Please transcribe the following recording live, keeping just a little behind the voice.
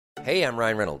Hey, I'm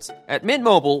Ryan Reynolds. At Mint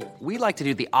Mobile, we like to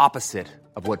do the opposite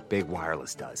of what Big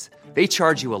Wireless does. They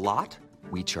charge you a lot,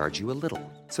 we charge you a little.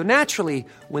 So naturally,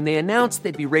 when they announced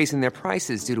they'd be raising their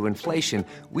prices due to inflation,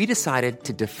 we decided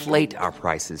to deflate our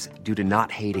prices due to not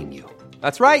hating you.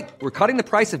 That's right. We're cutting the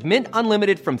price of Mint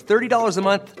Unlimited from $30 a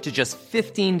month to just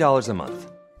 $15 a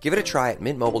month. Give it a try at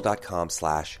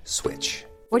mintmobile.com/switch.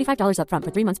 $45 up front for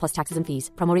 3 months plus taxes and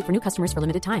fees. Promo rate for new customers for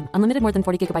limited time. Unlimited more than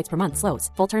 40 gigabytes per month. Slows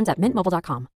full terms at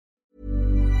mintmobile.com.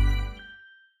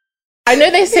 I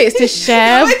know they say it's to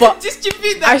share, but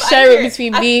I share it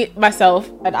between me, myself,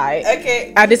 and I.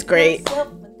 Okay. And it's great.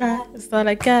 It's all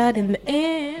I got in the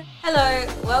air. Hello,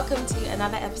 welcome to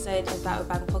another episode of Battle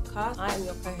Bang Podcast. I am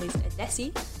your co-host,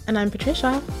 Adesi. And I'm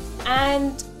Patricia.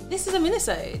 And this is a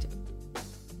minisode.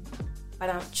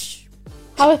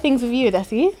 How are things with you,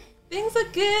 Adesi? Things are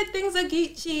good, things are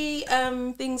Gucci,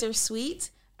 things are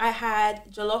sweet. I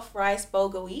had jollof rice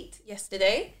bulgur wheat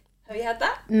yesterday. Have you had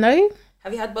that? No.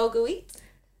 Have you had bulgur wheat?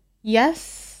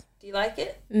 Yes. Do you like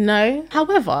it? No.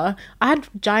 However, I had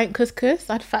giant couscous.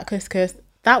 I had fat couscous.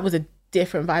 That was a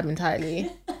different vibe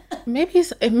entirely. Maybe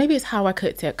it's how I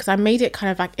cooked it, because I made it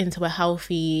kind of like into a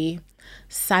healthy,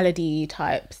 salady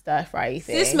type stir fry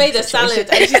thing. This made a salad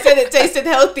and she said it tasted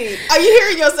healthy. Are you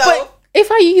hearing yourself? But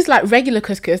if I used like regular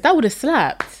couscous, that would have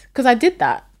slapped, because I did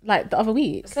that like the other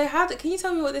week. So can you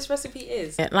tell me what this recipe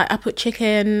is? Like I put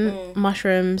chicken,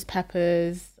 mushrooms,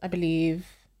 peppers, I believe.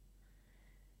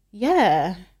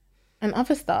 Yeah. And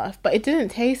other stuff. But it didn't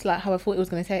taste like how I thought it was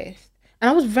going to taste. And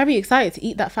I was very excited to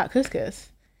eat that fat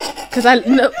couscous. Because I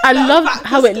love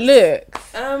how it looks.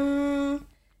 Yeah,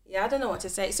 I don't know what to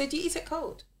say. So do you eat it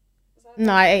cold?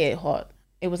 No, I ate it hot.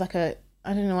 It was like I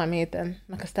don't know what I made then.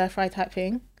 Like a stir fry type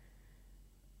thing.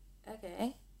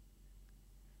 Okay.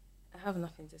 I have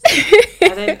nothing to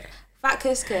say. Fat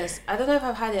couscous. I don't know if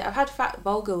I've had it. I've had fat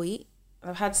bulgur wheat.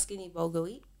 I've had skinny bulgur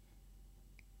wheat.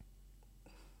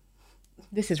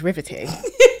 This is riveting.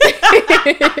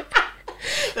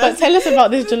 But tell us about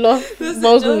this jollof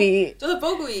bulgur wheat. Jollof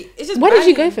bulgur wheat. It's just Where did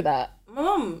you go for that? My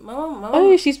mum.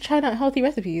 Oh, she's trying out healthy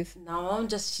recipes. No, my mum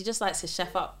she just likes to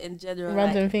chef up in general.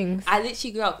 Random things. I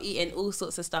literally grew up eating all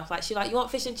sorts of stuff. Like, you want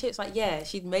fish and chips? Like, yeah,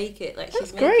 she'd make it. Like,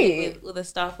 That's she'd make great. it with all the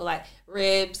stuff, or like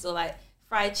ribs, or like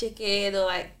fried chicken, or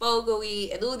like bulgur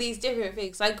wheat, and all these different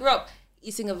things. So I grew up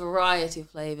eating a variety of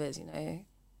flavors, and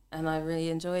I really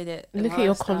enjoyed it. Look at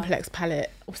your complex palate.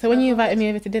 So when you invited me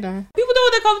over to dinner, people don't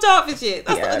want to come to Hertfordshire.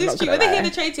 That's not an issue. When they hear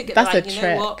the train ticket, that's like, a you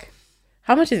trek. know what?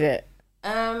 How much is it?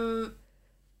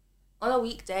 On a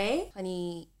weekday,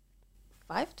 21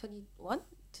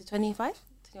 to 25.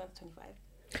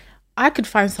 I could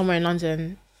find somewhere in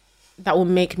London that will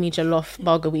make me jollof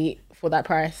bulgur wheat for that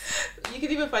price. You could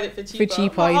even find it for cheaper.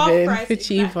 For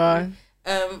cheaper.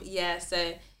 Yeah,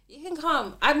 so you can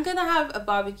come. I'm gonna have a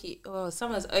barbecue. Oh,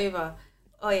 summer's over.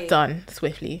 Oh, yeah. Done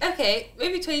swiftly. Okay,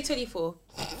 maybe 2024.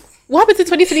 What happened to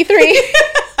 2023?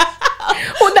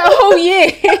 What, that whole year?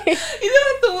 You know, I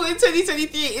thought in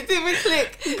 2023 it didn't even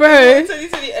click. Bro.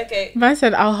 2020. Okay. Man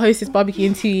said I'll host this barbecue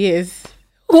in 2 years.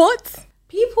 What?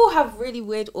 People have really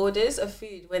weird orders of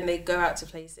food when they go out to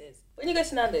places. When you go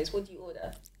to Nando's, what do you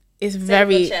order? It's Save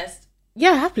very... your chest.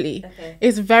 Yeah, happily. Okay.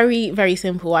 It's very, very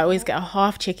simple. I always get a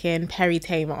half chicken peri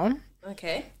tamer.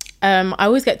 Okay. I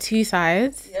always get 2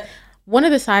 sides. Yeah. One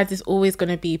of the sides is always going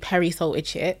to be peri salted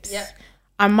chips. Yeah.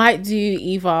 I might do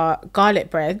either garlic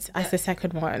bread as the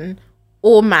second one,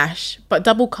 or mash. But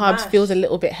double carbs feels a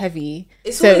little bit heavy.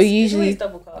 It's so always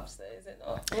double carbs though, is it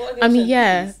not? I mean,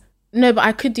 yeah. No, but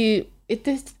I could do it.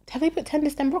 Have they put tender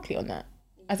stem broccoli on that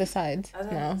as a side? I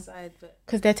don't know the side, but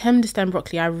because their tender stem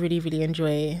broccoli, I really, really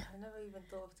enjoy. I never even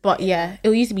thought of. But yeah,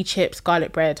 it used to be chips,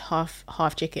 garlic bread, half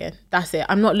chicken. That's it.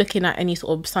 I'm not looking at any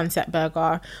sort of sunset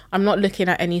burger. I'm not looking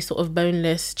at any sort of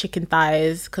boneless chicken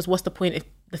thighs, because what's the point if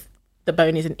the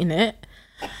bone isn't in it?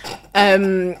 I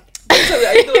thought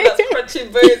that's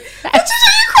crunching bone.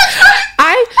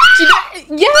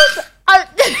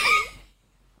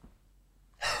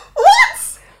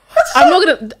 What? I'm not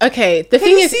gonna. Okay, the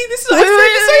thing is, see, this is what I said.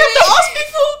 This is what you have to ask me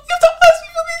for. You have to ask me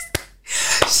for this.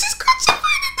 She's crunching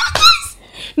bone in that case.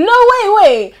 No,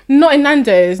 wait. Not in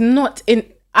Nando's. Not in.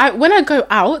 When I go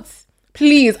out,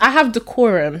 please, I have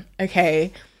decorum.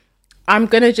 Okay, I'm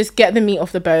gonna just get the meat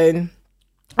off the bone.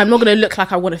 I'm not gonna look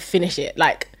like I want to finish it.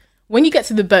 Like, when you get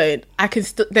to the bone,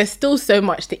 there's still so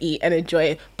much to eat and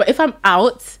enjoy. But if I'm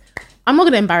out, I'm not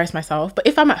gonna embarrass myself. But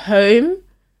if I'm at home,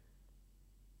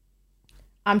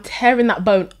 I'm tearing that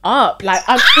bone up. Like,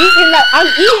 I'm eating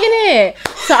it.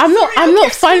 So I'm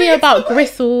not funny about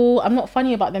gristle. I'm not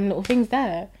funny about them little things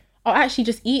there. I'll actually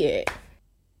just eat it.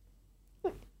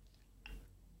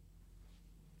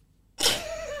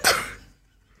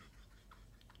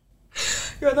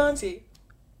 You're an auntie.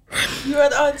 You're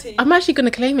an auntie. I'm actually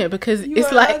gonna claim it because You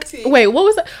it's are like, auntie. wait, what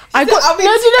was that? I got I've been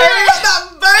no, do you know? staring at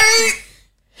that boat.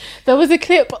 There was a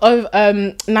clip of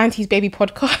 90s Baby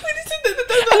podcast,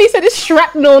 and he said it's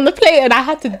shrapnel on the plate, and I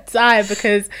had to die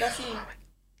because. That's you.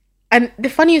 And the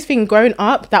funniest thing, growing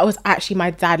up, that was actually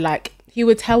my dad. Like, he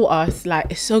would tell us, like,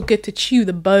 it's so good to chew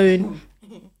the bone.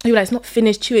 He was like, it's not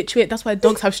finished, chew it. That's why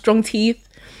dogs have strong teeth.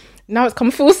 Now it's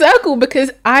come full circle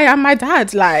because I am my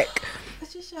dad. Like,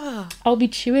 Patricia. I'll be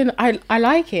chewing. I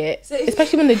like it, So-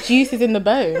 especially when the juice is in the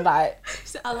bone. Like,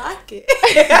 So I like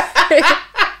it.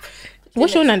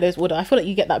 what's your Nando's order? I feel like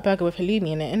you get that burger with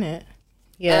halloumi in it, innit?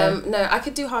 Yeah. No, I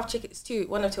could do half chicken. It's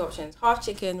one of two options. Half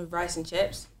chicken with rice and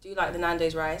chips. Do like the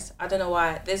Nando's rice. I don't know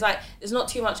why. There's not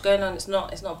too much going on. It's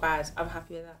not bad. I'm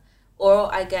happy with that.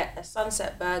 Or I get a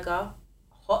sunset burger,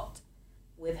 hot,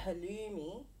 with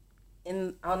halloumi.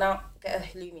 I'll now get a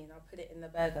halloumi and I'll put it in the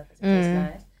burger because it tastes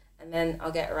nice. And then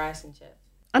I'll get rice and chips.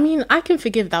 I mean, I can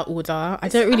forgive that order. I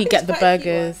don't really think get it's the quite a cute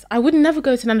burgers. I would never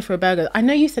go to Nando's for a burger. I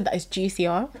know you said that it's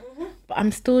juicier, but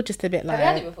I'm still just a bit like...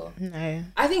 Have you had it before? No.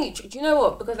 I think, do you know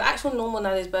what? Because the actual normal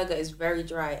Nando's burger is very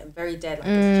dry and very dead, like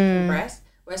it's chicken breast.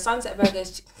 Whereas Sunset Burger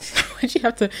is Why'd you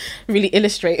have to really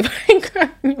illustrate by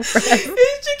grabbing your breast?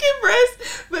 it's chicken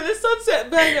breast, but the Sunset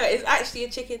Burger is actually a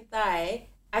chicken thigh.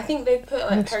 I think they put like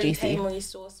That's peri juicy. tamari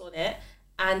sauce on it,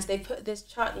 and they put this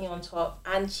chutney on top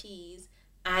and cheese,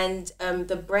 and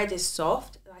the bread is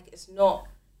soft. Like it's not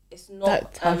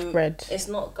That tough bread. It's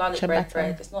not garlic Ciabatta.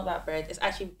 bread. It's not that bread. It's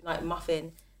actually like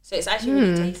muffin. So it's actually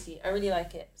really tasty. I really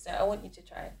like it. So I want you to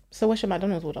try it. So what's your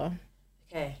McDonald's order?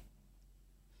 Okay.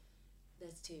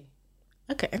 There's two.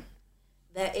 Okay.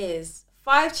 There is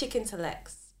 5 chicken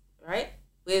selects, right?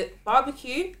 With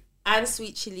barbecue and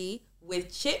sweet chili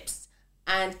with chips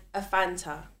and a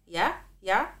Fanta. Yeah?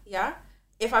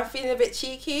 If I'm feeling a bit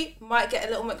cheeky, might get a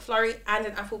little McFlurry and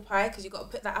an apple pie because you've got to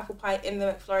put that apple pie in the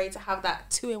McFlurry to have that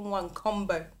 2-in-1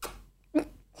 combo.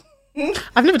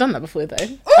 I've never done that before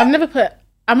though. I'm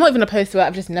not even opposed to it.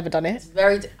 I've just never done it.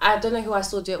 I don't know who I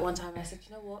saw do it one time. I said,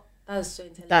 you know what? That is so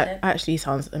intelligent. That actually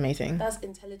sounds amazing. That's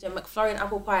intelligent. McFlurry and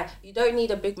apple pie. You don't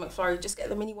need a big McFlurry. Just get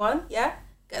the mini one, yeah?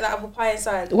 Get that apple pie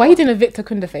inside. Why are you doing a Victor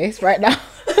Kunda face right now?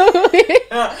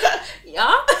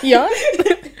 Yeah? Yeah.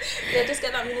 Yeah, just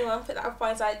get that mini one. Put that apple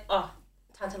pie inside. Oh,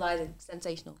 tantalizing.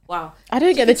 Sensational. Wow. I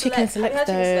don't get the chicken selects. Have select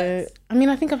you had chicken though. selects? I mean,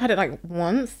 I think I've had it like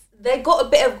once. They got a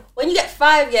bit of... When you get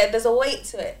 5, yeah, there's a weight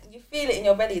to it. You feel it in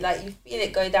your belly. Like, you feel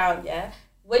it go down, yeah?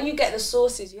 When you get the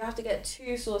sauces, you have to get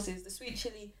 2 sauces. The sweet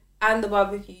chili and the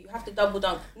barbecue. You have to double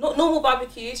down. Not normal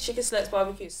barbecues, chicken selects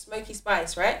barbecue, smoky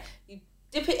spice, right? You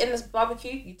dip it in this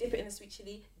barbecue, you dip it in the sweet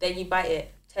chili, then you bite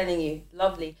it. Telling you,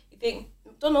 lovely. You think,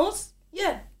 McDonald's?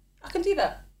 Yeah, I can do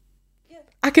that.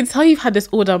 I can tell you've had this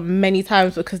order many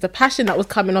times because the passion that was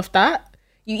coming off that.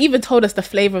 You even told us the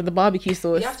flavour of the barbecue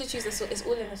sauce. You have to choose the sauce. It's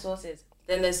all in the sauces.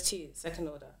 Then there's 2, second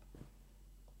order.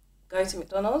 Go to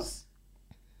McDonald's,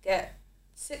 get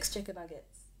 6 chicken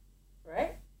nuggets,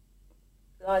 right?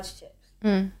 Large chips.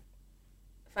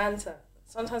 Fanta.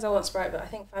 Sometimes I want Sprite, but I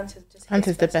think Fanta just Fanta's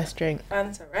hits the better. best drink.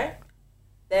 Fanta, right?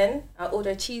 Then I'll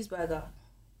order a cheeseburger.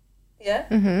 Yeah?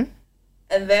 Mm-hmm.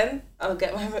 And then I'll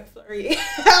get my McFlurry.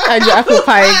 And your apple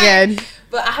pie again.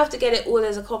 But I have to get it all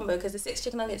as a combo because the 6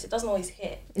 chicken nuggets, it doesn't always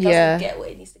hit. It doesn't Yeah. get what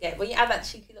it needs to get. When you add that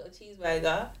cheeky little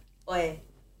cheeseburger,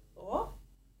 what?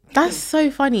 That's so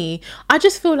funny. I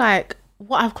just feel like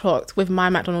what I've clocked with my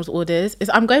McDonald's orders is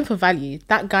I'm going for value.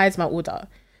 That guides my order.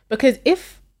 Because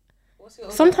if What's your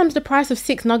order? sometimes the price of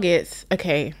 6 nuggets,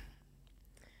 okay.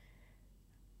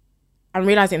 I'm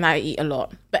realising that I eat a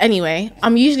lot. But anyway,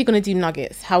 I'm usually going to do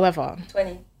nuggets. However,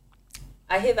 20.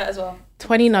 I hear that as well.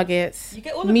 20 nuggets, You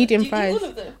get all of medium them? Do you fries. eat all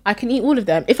of them? I can eat all of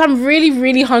them. If I'm really,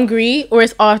 really hungry or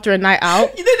it's after a night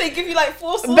out, You know they give you like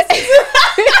 4 sauces.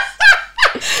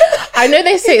 I know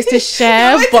they say it's to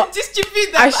share, Way to but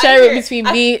distribute them. I share hear it between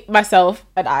me, myself,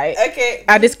 and I. Okay.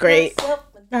 And it's great. Myself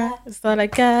and I. That's all I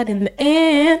got in the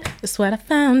end. That's what I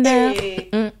found out. Hey.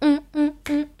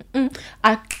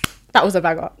 That was a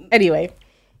banger. Anyway,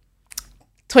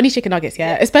 20 chicken nuggets,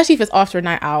 yeah? Especially if it's after a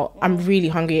night out. I'm really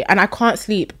hungry and I can't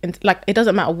sleep. And like, it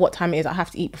doesn't matter what time it is. I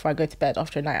have to eat before I go to bed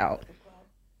after a night out.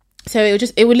 So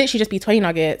it would literally just be 20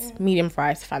 nuggets, medium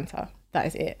fries, Fanta. That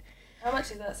is it. How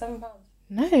much is that? £7?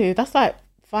 No, that's like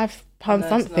 £5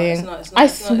 something. It's not, I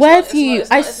swear to you,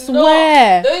 I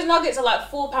swear. Those nuggets are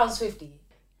like £4.50.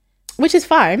 Which is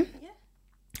fine. Yeah.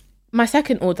 my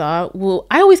second order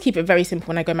I always keep it very simple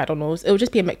when I go to McDonald's. It will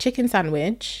just be a McChicken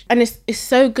sandwich. And it's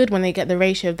so good when they get the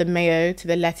ratio of the mayo to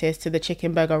the lettuce to the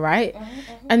chicken burger, right?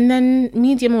 And then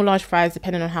medium or large fries,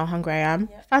 depending on how hungry I am.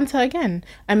 Fanta again.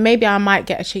 And maybe I might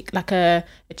get a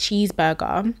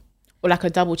cheeseburger or like a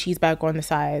double cheeseburger on the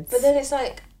sides. But then it's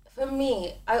like, for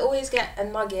me, I always get a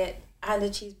nugget and a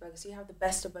cheeseburger, so you have the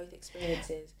best of both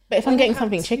experiences. But if when I'm getting you have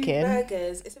something two chicken...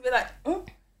 burgers, it's a bit like,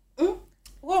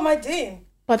 what am I doing?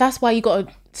 But that's why you got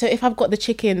to... So if I've got the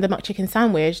McChicken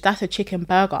sandwich, that's a chicken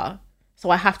burger. So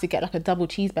I have to get like a double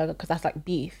cheeseburger because that's like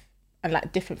beef and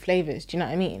like different flavours. Do you know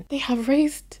what I mean? They have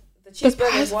raised... The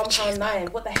cheeseburger is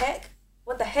 £1.9. What the heck?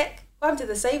 What happened to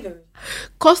the savoury?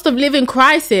 Cost of living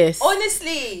crisis.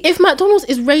 Honestly. If McDonald's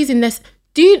is raising this...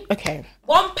 Okay.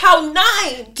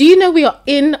 £1.9. Do you know we are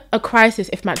in a crisis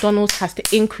if McDonald's has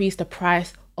to increase the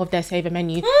price of their saver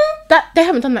menu? That they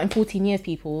haven't done that in 14 years,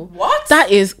 people. What?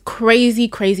 That is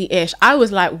crazy-ish. I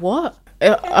was like, what?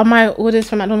 Are my orders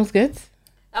from McDonald's good?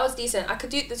 That was decent. I could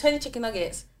do the 20 chicken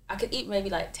nuggets. I could eat maybe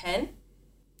like 10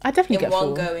 I definitely in get one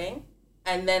full. going,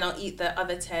 and then I'll eat the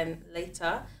other 10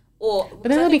 later. But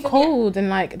then they'll be cold and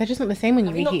like they're just not the same when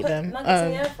you reheat them. Nuggets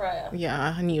in the air fryer?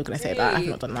 Yeah, I knew you were gonna say that. I've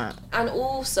not done that. And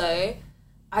also,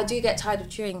 I do get tired of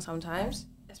chewing sometimes,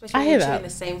 especially I when hear you're chewing that. the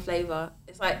same flavour.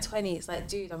 It's like 20. It's like,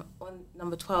 dude, I'm on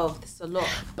number 12. This is a lot.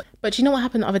 But do you know what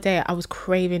happened the other day? I was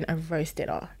craving a roast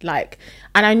dinner.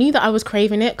 And I knew that I was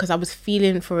craving it because I was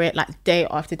feeling for it like day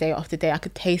after day after day. I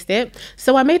could taste it.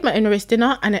 So I made my own roast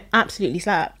dinner and it absolutely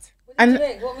slapped. What did you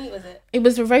make? What meat was it? It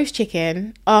was a roast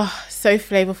chicken. Oh, so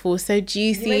flavourful, so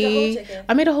juicy. You made a whole chicken?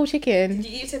 I made a whole chicken. Did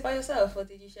you eat it by yourself or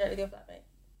did you share it with your flatmate?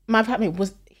 My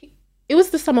flatmate it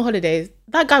was the summer holidays.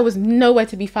 That guy was nowhere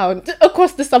to be found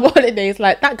across the summer holidays.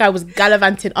 Like, that guy was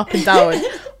gallivanting up and down,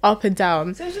 up and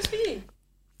down. So it was just for you?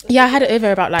 Yeah, I had it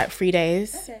over about like 3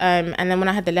 days. Okay. And then when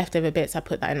I had the leftover bits, I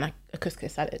put that in like a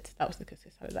couscous salad. That was the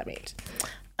couscous salad I made.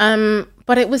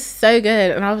 But it was so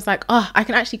good. And I was like, oh, I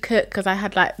can actually cook because I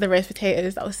had like the roast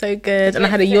potatoes. That was so good. And I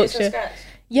had a Yorkshire.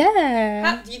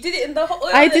 Yeah. You did it in the hot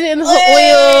oil? I did it in the hot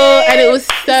oil and it was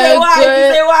so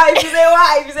good. You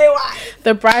say why.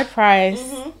 The bride price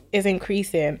is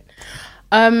increasing.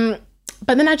 But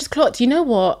then I just clocked, you know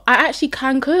what? I actually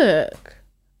can cook.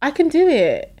 I can do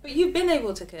it. But you've been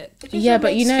able to cook. Yeah,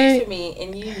 but you know... for me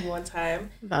in uni one time.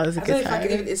 That was a I good don't know if I time.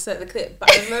 can even insert the clip,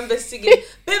 but I remember singing,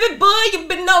 "Baby boy, you've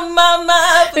been on my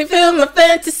mind, Fulfill my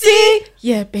fantasy.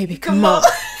 Yeah, baby, come on. Yeah,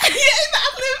 the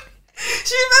ad-lib.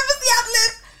 She remembers the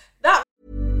ad-lib. That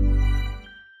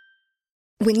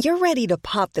When you're ready to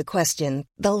pop the question,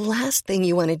 the last thing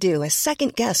you want to do is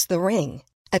second-guess the ring.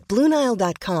 At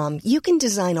BlueNile.com, you can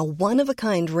design a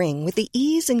one-of-a-kind ring with the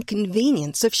ease and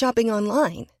convenience of shopping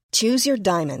online. Choose your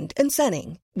diamond and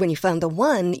setting. When you find the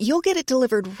one, you'll get it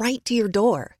delivered right to your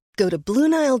door. Go to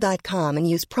BlueNile.com and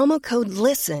use promo code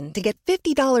LISTEN to get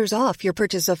 $50 off your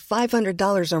purchase of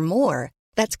 $500 or more.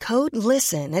 That's code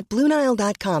LISTEN at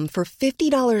BlueNile.com for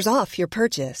 $50 off your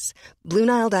purchase.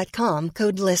 BlueNile.com,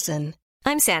 code LISTEN.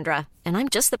 I'm Sandra, and I'm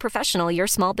just the professional your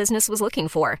small business was looking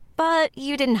for. But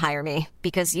you didn't hire me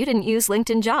because you didn't use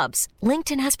LinkedIn Jobs.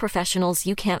 LinkedIn has professionals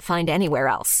you can't find anywhere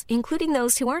else, including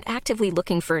those who aren't actively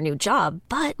looking for a new job,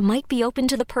 but might be open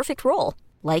to the perfect role,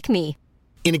 like me.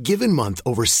 In a given month,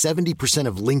 over 70%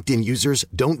 of LinkedIn users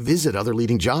don't visit other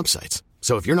leading job sites.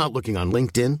 So if you're not looking on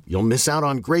LinkedIn, you'll miss out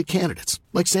on great candidates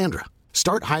like Sandra.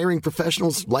 Start hiring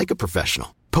professionals like a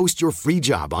professional. Post your free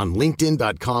job on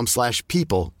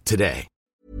linkedin.com/people today.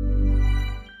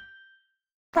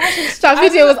 That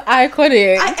video was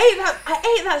iconic. I ate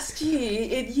that stew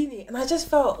in uni, and I just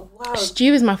felt, wow.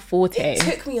 Stew is my forte. It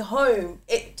took me home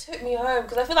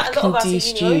because I feel like a lot of us in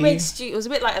uni, when we made stew, it was a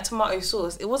bit like a tomato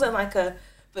sauce. It wasn't like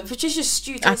but Patricia's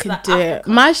stew tastes I could like do it. Africa,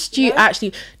 My stew you know?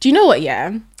 actually. Do you know what?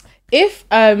 Yeah, if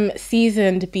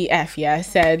seasoned BF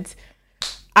said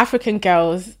African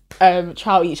girls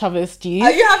trout each other's stews,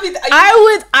 Are you happy?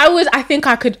 I would. I think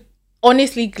I could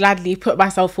honestly gladly put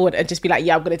myself forward and just be like,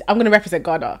 yeah, I'm gonna represent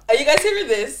Ghana. Are you guys hearing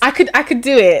this? I could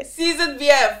do it. Seasoned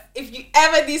BF. If you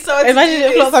ever need someone Imagine to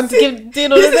if do not someone to this,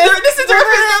 doing all of this. this is the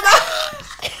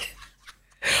representative.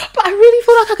 But I really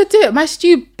feel like I could do it. My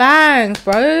stew bangs,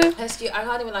 bro. Her stew, I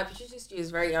can't even lie. Patricia's stew is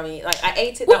very yummy. Like, I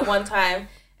ate it that one time,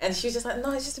 and she was just like,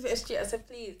 "No, it's just a bit of stew." I said,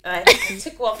 "Please," and I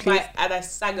took one bite and I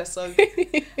sang a song.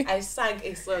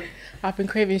 I've been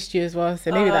craving stew as well,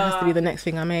 so maybe that has to be the next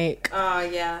thing I make. Oh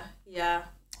yeah.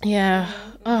 Yeah.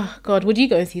 Oh God, would you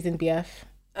go and season BF?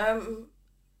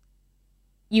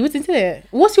 You would into it.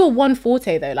 What's your one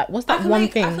forte though? Like, what's that one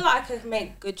thing? I feel like I could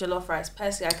make good jollof rice.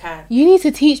 Personally, I can. You need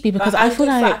to teach me because But I feel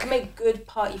like I can make good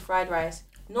party fried rice.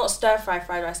 not stir fried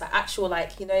rice, like actual,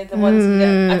 like, you know, the ones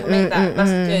I can make that.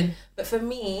 That's good. But for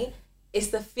me, it's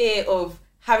the fear of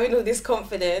having all this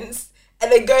confidence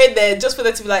and then going there just for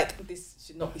them to be like, this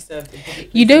should not be served in public.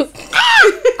 You don't.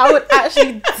 I would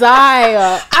actually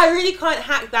die. I really can't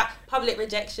hack that public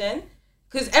rejection,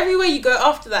 because everywhere you go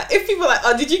after that, if people are like,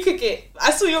 oh, did you cook it?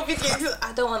 I saw your video.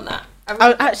 I don't want that.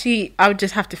 I would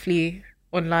just have to flee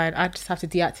online. I'd just have to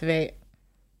deactivate,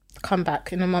 come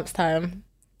back in a month's time,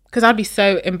 because I'd be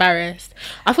so embarrassed.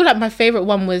 I feel like my favorite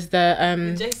one was the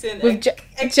Jason.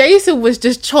 Jason was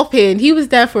just chopping. He was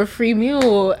there for a free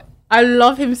meal. I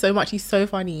love him so much. He's so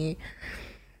funny.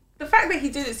 The fact that he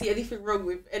didn't see anything wrong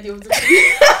with any of the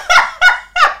food.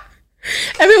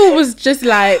 Everyone was just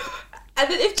like, and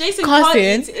then if Jason can't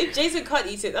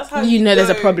eat it, that's how you know there's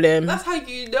a problem. That's how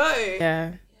you know.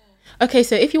 Yeah. Okay,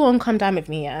 so if you want to come down with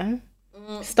me, yeah,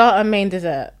 start a main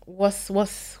dessert. What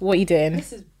are you doing?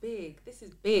 This is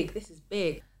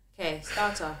big. Okay,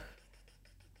 starter.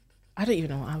 I don't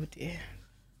even know what I would do.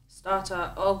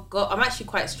 Starter. Oh God, I'm actually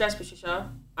quite stressed, Patricia.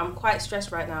 I'm quite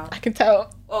stressed right now. I can tell.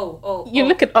 You're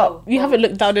looking up. You haven't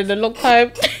looked down in a long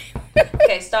time.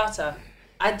 Okay, starter.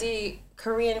 I do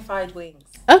Korean fried wings.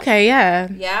 Okay, yeah.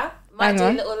 Yeah? Might do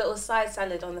a little side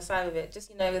salad on the side of it.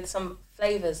 Just, you know, with some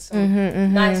flavours,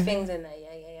 some nice things in there.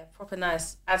 Yeah. Proper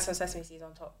nice. Add some sesame seeds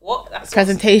on top. What? That's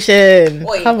presentation.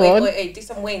 Come on. Wait. Do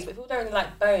some wings. But people don't really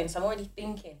like bones. So I'm already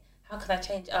thinking, how can I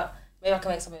change it up? Maybe I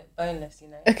can make something boneless, you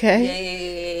know?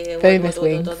 Okay. Yeah. Boneless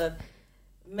wings.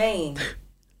 Main.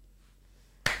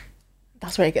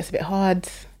 That's where it gets a bit hard.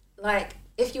 Like,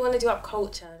 if you want to do up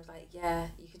culture, like, yeah,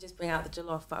 you could just bring out the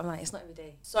jollof. But I'm like, it's not every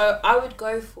day. So I would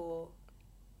go for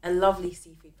a lovely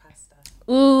seafood pasta.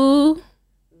 Ooh.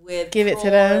 With give prawns, it to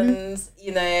them.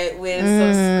 You know, with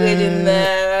some squid in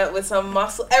there, with some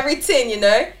mussel, everything, you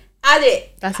know. Add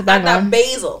it. That's a banger. Add that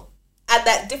basil. Add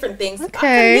that different things.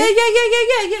 Okay.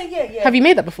 Yeah. Have you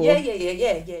made that before? Yeah.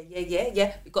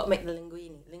 We got to make the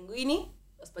linguine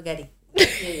or spaghetti.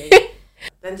 Yeah.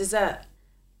 Then dessert.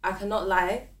 I cannot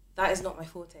lie. That is not my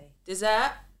forte.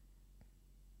 Dessert.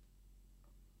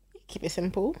 Keep it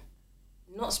simple.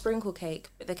 Not sprinkle cake,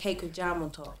 but the cake with jam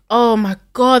on top. Oh my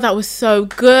God, that was so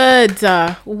good.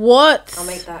 What? I'll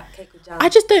make that cake with jam. I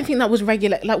just don't think that was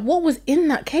regular. Like, what was in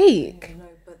that cake? No,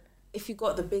 but if you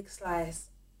got the big slice,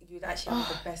 you'd actually have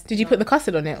the best. Did you put the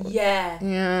custard on it?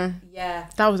 Yeah.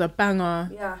 That was a banger.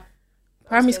 Yeah.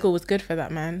 Primary school was good for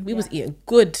that, man. We was eating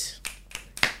good.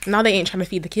 Now they ain't trying to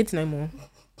feed the kids no more.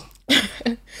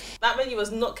 That menu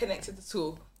was not connected at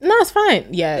all. No, it's fine.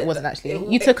 Yeah, it wasn't actually.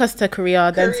 You took us to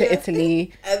Korea, then to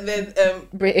Italy. And then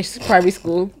British primary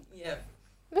school. Yeah.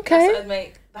 Okay. That's what I'd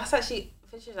make. That's actually,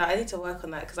 I need to work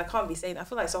on that, because I can't be saying, I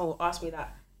feel like someone will ask me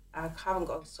that. I haven't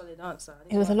got a solid answer.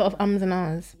 It was a lot of ums and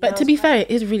ahs. But to be fair, it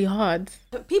is really hard.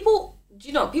 But people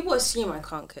assume I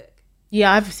can't cook.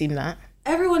 Yeah, I've seen that.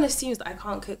 Everyone assumes that I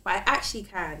can't cook, but I actually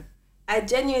can. I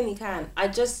genuinely can. I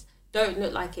just don't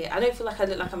look like it. I don't feel like I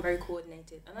look like I'm very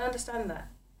coordinated. And I understand that.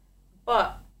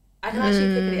 But I can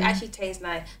actually cook it. It actually tastes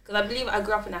nice. Because I believe I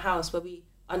grew up in a house where we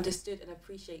understood and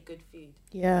appreciate good food.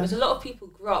 Yeah. Whereas a lot of people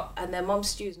grew up and their mum's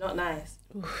stew is not nice.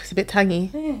 Ooh, it's a bit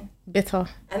tangy. Bitter.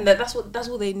 And that's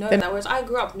all they know. Whereas I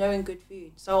grew up knowing good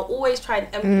food. So I'll always try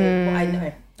and emulate what I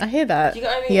know. I hear that. Do you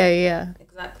get what I mean? Yeah.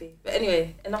 Exactly. But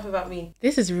anyway, enough about me.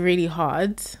 This is really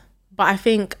hard. But I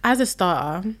think as a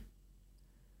starter,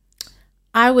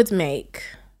 I would make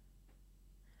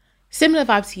similar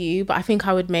vibe to you, but I think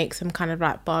I would make some kind of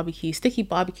like sticky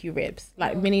barbecue ribs,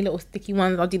 like mini little sticky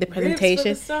ones. I'll do the presentation.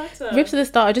 Ribs for the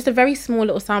starter, just a very small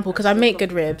little sample, because I make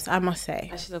good ribs, I must say.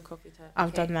 I should have copied her.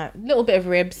 I've done that. Little bit of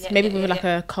ribs, maybe with like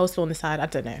a coleslaw on the side. I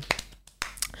don't know.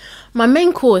 My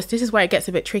main course, this is where it gets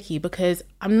a bit tricky, because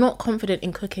I'm not confident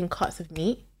in cooking cuts of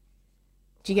meat.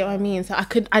 Do you get what I mean? So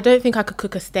I don't think I could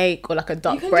cook a steak or like a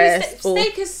duck breast.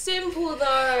 Steak is simple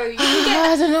though. You can get,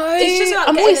 I don't know. It's just about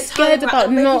I'm always scared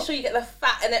about making sure you get the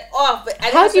fat and it off.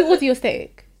 How do you order your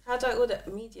steak? How do I order?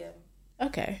 Medium.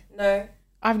 Okay. No.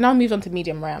 I've now moved on to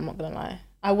medium rare. I'm not gonna lie.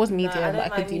 I was medium, but I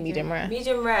could do medium rare.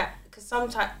 Medium rare, because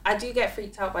sometimes I do get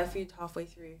freaked out by food halfway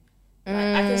through. Like,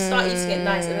 I can start eating it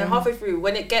nice, and then halfway through,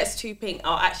 when it gets too pink,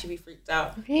 I'll actually be freaked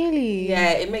out. Really?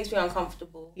 Yeah, it makes me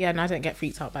uncomfortable. Yeah, no, I don't get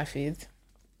freaked out by food.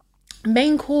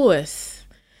 Main course.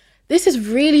 This is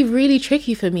really, really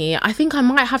tricky for me. I think I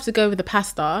might have to go with the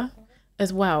pasta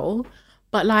as well.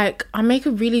 But like, I make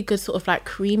a really good sort of like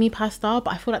creamy pasta,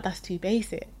 but I feel like that's too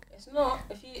basic. It's not.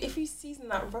 If you season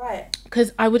that right.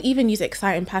 Because I would even use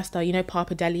exciting pasta, you know,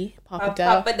 pappardelle.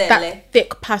 Pappardelle. That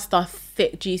thick pasta,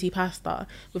 thick, juicy pasta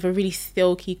with a really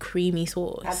silky, creamy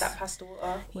sauce. Add that pasta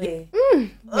water. Yeah.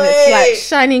 And it's like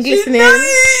shining, glistening.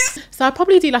 So I'd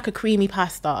probably do like a creamy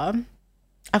pasta.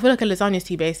 I feel like a lasagna is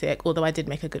too basic, although I did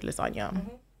make a good lasagna.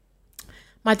 Mm-hmm.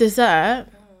 My dessert,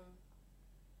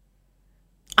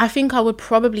 I think I would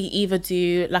probably either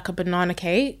do like a banana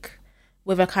cake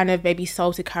with a kind of maybe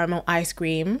salted caramel ice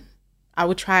cream. I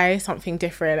would try something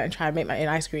different and try and make my own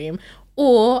ice cream.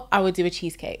 Or I would do a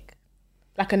cheesecake.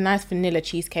 Like a nice vanilla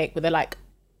cheesecake with a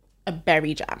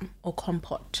berry jam or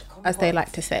compote, as they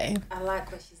like to say. I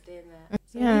like what she's doing there.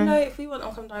 So you know, if we want to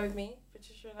come down with me,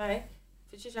 Patricia and I,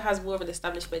 Patricia has more of an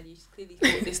established menu. She's clearly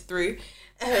thought this through.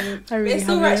 It's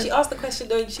all right. She asked the question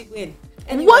knowing she'd win.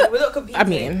 Anyway, what? We're not competing. I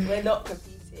mean, we're not competing.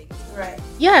 Right.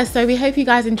 Yeah, so we hope you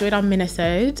guys enjoyed our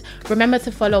minisode. Remember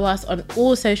to follow us on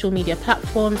all social media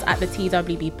platforms at the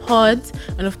TWB Pod.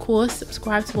 And of course,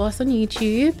 subscribe to us on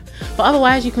YouTube. But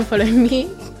otherwise, you can follow me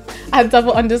at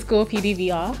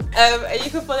 _PDVR. And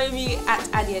you can follow me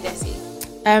at Adia Desi.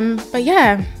 But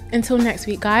yeah, until next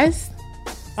week, guys.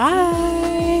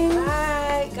 Bye.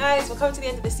 Bye. Guys, we're coming to the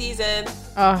end of the season.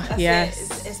 Oh, that's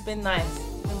yes. It's been nice.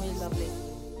 It's been really lovely.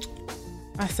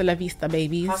 Hasta la vista,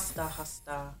 babies.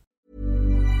 Hasta.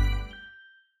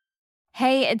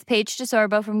 Hey, it's Paige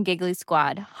DeSorbo from Giggly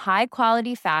Squad. High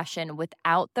quality fashion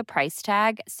without the price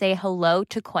tag. Say hello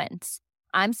to Quince.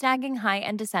 I'm snagging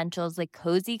high-end essentials like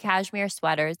cozy cashmere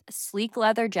sweaters, sleek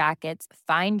leather jackets,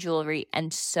 fine jewelry,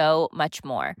 and so much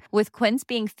more. With Quince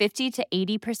being 50 to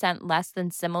 80% less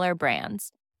than similar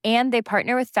brands. And they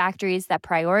partner with factories that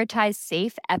prioritize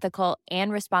safe, ethical,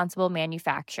 and responsible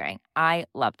manufacturing. I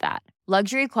love that.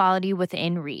 Luxury quality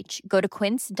within reach. Go to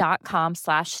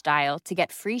quince.com/style to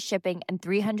get free shipping and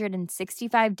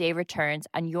 365-day returns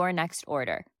on your next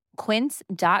order.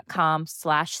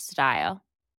 Quince.com/style.